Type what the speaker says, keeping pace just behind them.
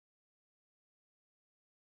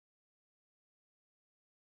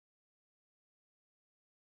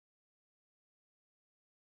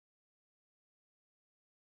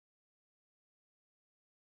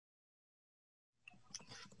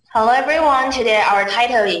Hello everyone, today our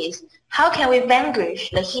title is How can we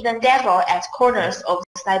vanquish the hidden devil at corners of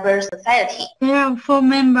cyber society? There are 4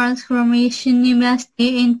 members from Yushin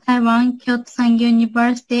University in Taiwan, Kyoto Sangyo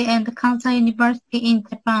University, and Kansai University in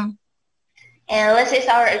Japan. And this is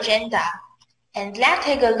our agenda. And let's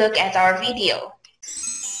take a look at our video.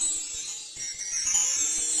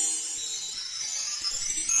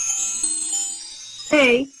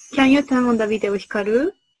 Hey, can you turn on the video,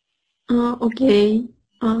 Hikaru? Okay.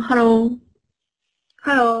 Hello.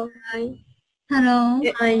 Hello. Hi. Hello.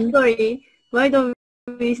 Hi. Sorry, why don't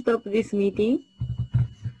we stop this meeting?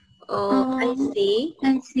 I see.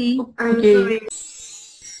 I see. I'm Okay. sorry.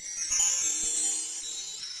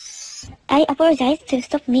 I apologize to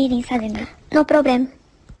stop meeting suddenly. No problem.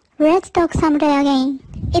 Let's talk someday again.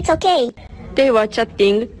 It's okay. They were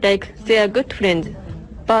chatting like they are good friends.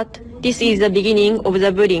 But this is the beginning of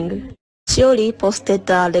the bullying. Shiori posted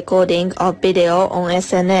a recording of video on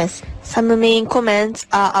SNS. Some mean comments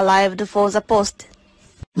are arrived for the post.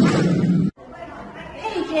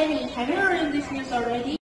 Hey Jenny, have you heard this news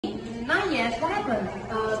already? Not yet. What happened?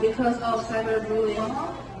 Because of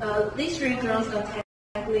cyberbullying, these 3 girls attacked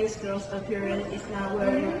this girl's appearance is now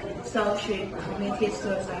wearing, so she committed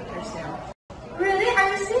suicide herself. Really?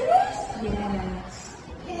 Are you serious? Yes.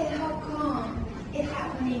 Hey, how come? It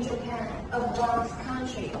happened in Japan, a advanced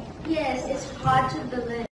country. Yes, it's hard to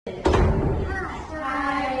believe.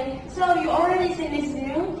 Hi. So you already seen this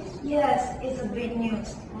news? Yes, it's a big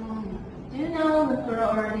news. Do you know the girl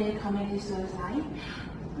already committed suicide?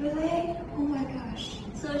 Really? Oh my gosh.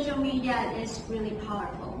 Social media is really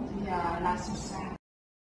powerful. Yeah, that's so sad.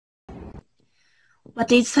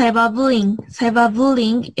 What is cyberbullying?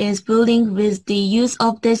 Cyberbullying is bullying with the use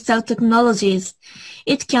of digital technologies.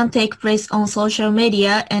 It can take place on social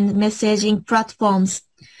media and messaging platforms.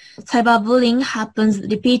 Cyberbullying happens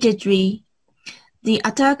repeatedly. The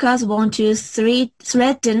attackers want to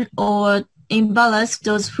threaten or embarrass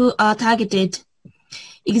those who are targeted.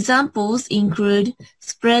 Examples include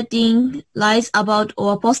spreading lies about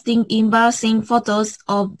or posting embarrassing photos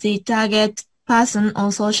of the target person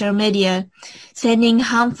on social media, sending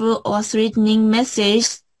harmful or threatening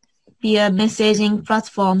messages via messaging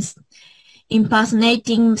platforms,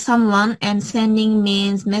 impersonating someone and sending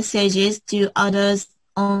mean messages to others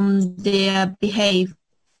on their behalf.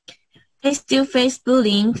 Face-to-face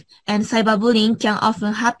bullying and cyberbullying can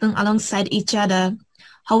often happen alongside each other.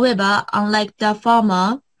 However, unlike the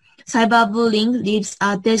former, cyberbullying leaves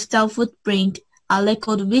a digital footprint, a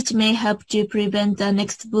record which may help to prevent the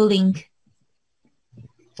next bullying.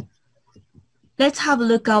 Let's have a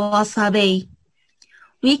look at our survey.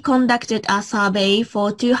 We conducted a survey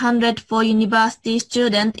for 204 university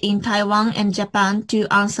students in Taiwan and Japan to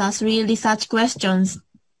answer 3 research questions.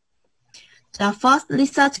 The first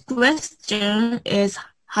research question is,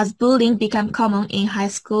 has bullying become common in high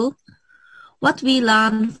school? What we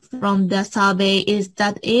learned from the survey is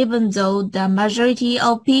that even though the majority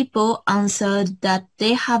of people answered that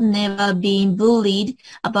they have never been bullied,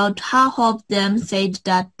 about half of them said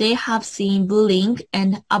that they have seen bullying,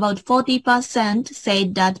 and about 40%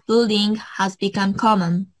 said that bullying has become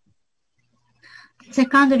common. The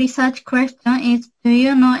second research question is, do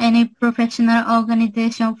you know any professional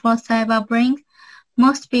organization for cyberbullying?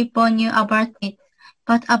 Most people knew about it,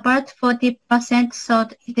 but about 40%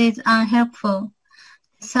 thought it is unhelpful.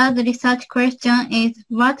 The third research question is,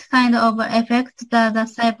 what kind of effects does the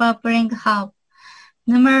cyberbullying have?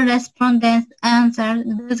 Numerous respondents answered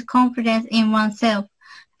lose confidence in oneself,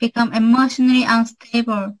 become emotionally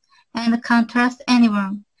unstable, and can't trust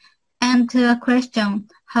anyone. And to the question,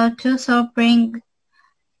 how to solve bullying,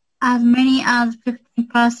 as many as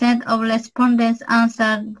 15% of respondents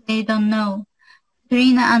answered they don't know.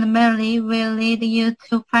 Trina and Mary will lead you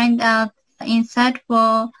to find out the insight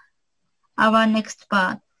for our next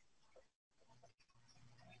part.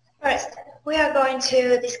 First, we are going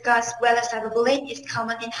to discuss whether cyberbullying is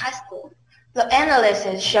common in high school. The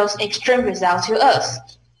analysis shows extreme results to us.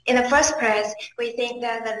 In the first place, we think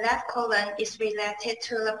that the left column is related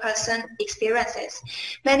to the person's experiences.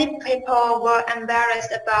 Many people were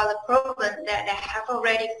embarrassed about the problem that they have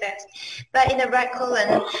already faced. But in the right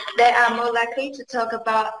column, they are more likely to talk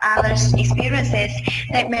about others' experiences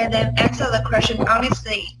that made them answer the question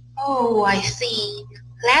honestly. Oh, I see.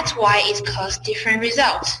 That's why it caused different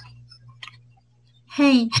results.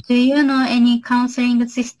 Hey, do you know any counseling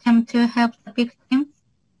system to help the victims?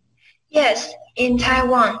 Yes, in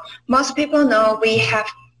Taiwan, most people know we have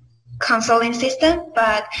counseling system,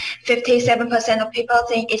 but 57% of people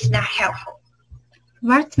think it's not helpful.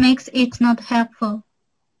 What makes it not helpful?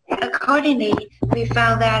 Accordingly, we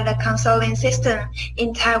found that the counseling system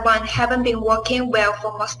in Taiwan haven't been working well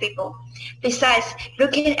for most people. Besides,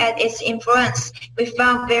 looking at its influence, we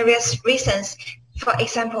found various reasons. For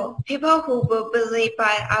example, people who were bullied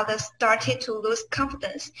by others started to lose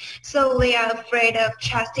confidence, so they are afraid of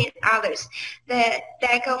trusting others. They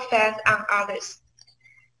lack of faith on others.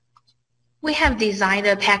 We have designed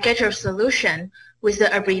a package of solution with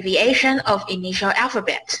the abbreviation of initial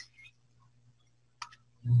alphabet.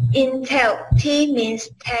 In TEL, T means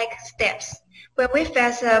take steps. When we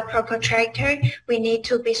face a perpetrator, we need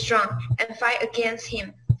to be strong and fight against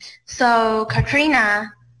him. So,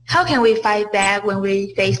 Katrina, how can we fight back when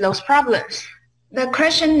we face those problems? The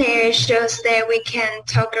questionnaire shows that we can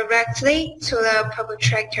talk directly to the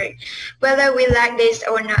perpetrator, whether we like this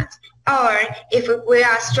or not. Or, if we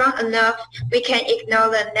are strong enough, we can ignore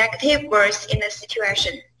the negative words in the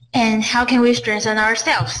situation. And how can we strengthen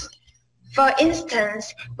ourselves? For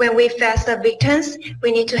instance, when we face the victims,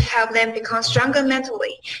 we need to help them become stronger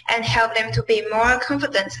mentally and help them to be more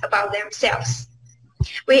confident about themselves.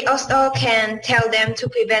 We also can tell them to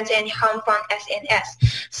prevent any harm from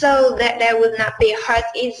SNS so that they will not be hurt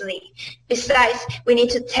easily. Besides, we need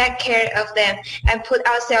to take care of them and put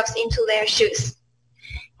ourselves into their shoes.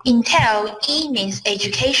 In TEL, E means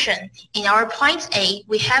education. In our point A,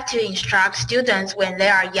 we have to instruct students when they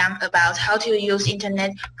are young about how to use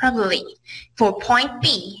internet properly. For point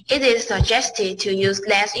B, it is suggested to use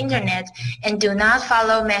less internet and do not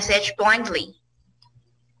follow message blindly.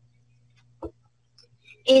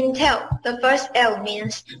 In TEL, the first L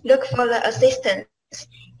means look for the assistance.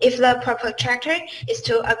 If the perpetrator is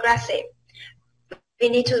too aggressive, we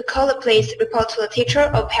need to call the police, report to the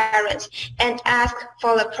teacher or parents, and ask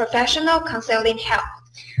for the professional counseling help.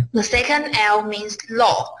 The second L means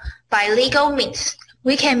law. By legal means,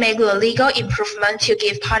 we can make the legal improvement to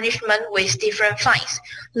give punishment with different fines.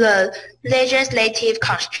 The legislative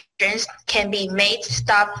constraints can be made to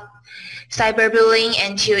stop cyberbullying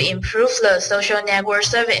and to improve the social network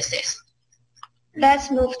services. Let's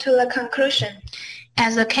move to the conclusion.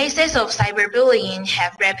 As the cases of cyberbullying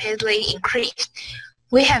have rapidly increased,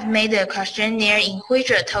 we have made a questionnaire in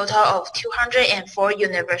which a total of 204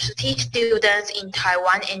 university students in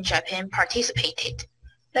Taiwan and Japan participated.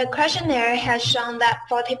 The questionnaire has shown that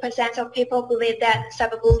 40% of people believe that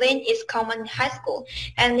cyberbullying is common in high school,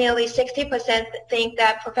 and nearly 60% think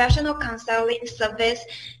that professional counseling service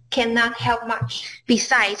cannot help much.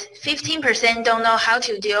 Besides, 15% don't know how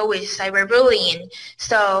to deal with cyberbullying,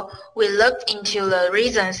 so we looked into the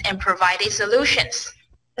reasons and provided solutions.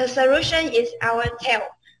 The solution is our TEL,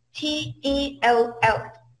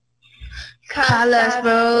 T-E-L-L. Call us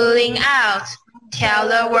bullying out. Tell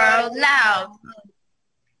the world loud.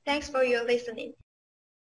 Thanks for your listening.